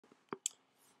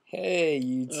Hey,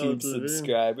 YouTube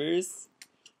subscribers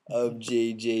of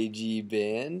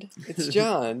JJGBANd. It's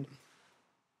John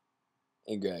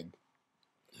and Greg.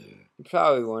 You're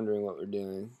probably wondering what we're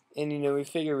doing. And we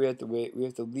figure we have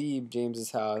to leave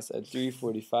James's house at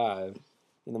 3:45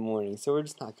 in the morning. So we're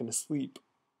just not gonna sleep.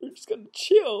 We're just gonna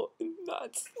chill and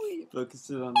not sleep. Focus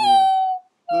it on me.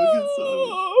 Focus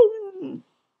on me.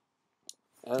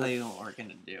 How you know what we're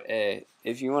gonna do? Hey,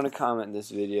 if you want to comment this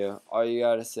video, all you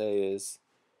gotta say is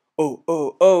oh,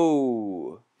 oh,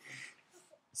 oh.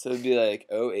 So it'd be like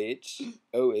OH,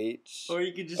 OH. Or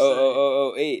you could just say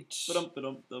OH.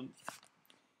 Ba-dum-ba-dum-dum.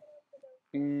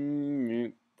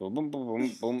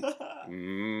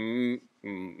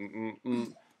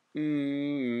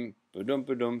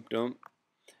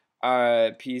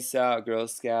 Alright, peace out, Girl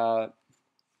Scout.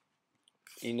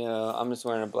 I'm just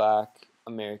wearing a black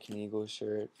American Eagle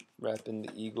shirt, repping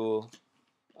the Eagle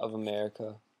of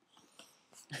America.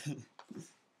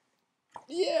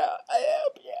 Yeah, I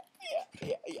am. Yeah.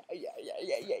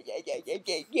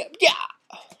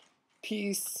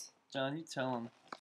 Peace. John, you tell him.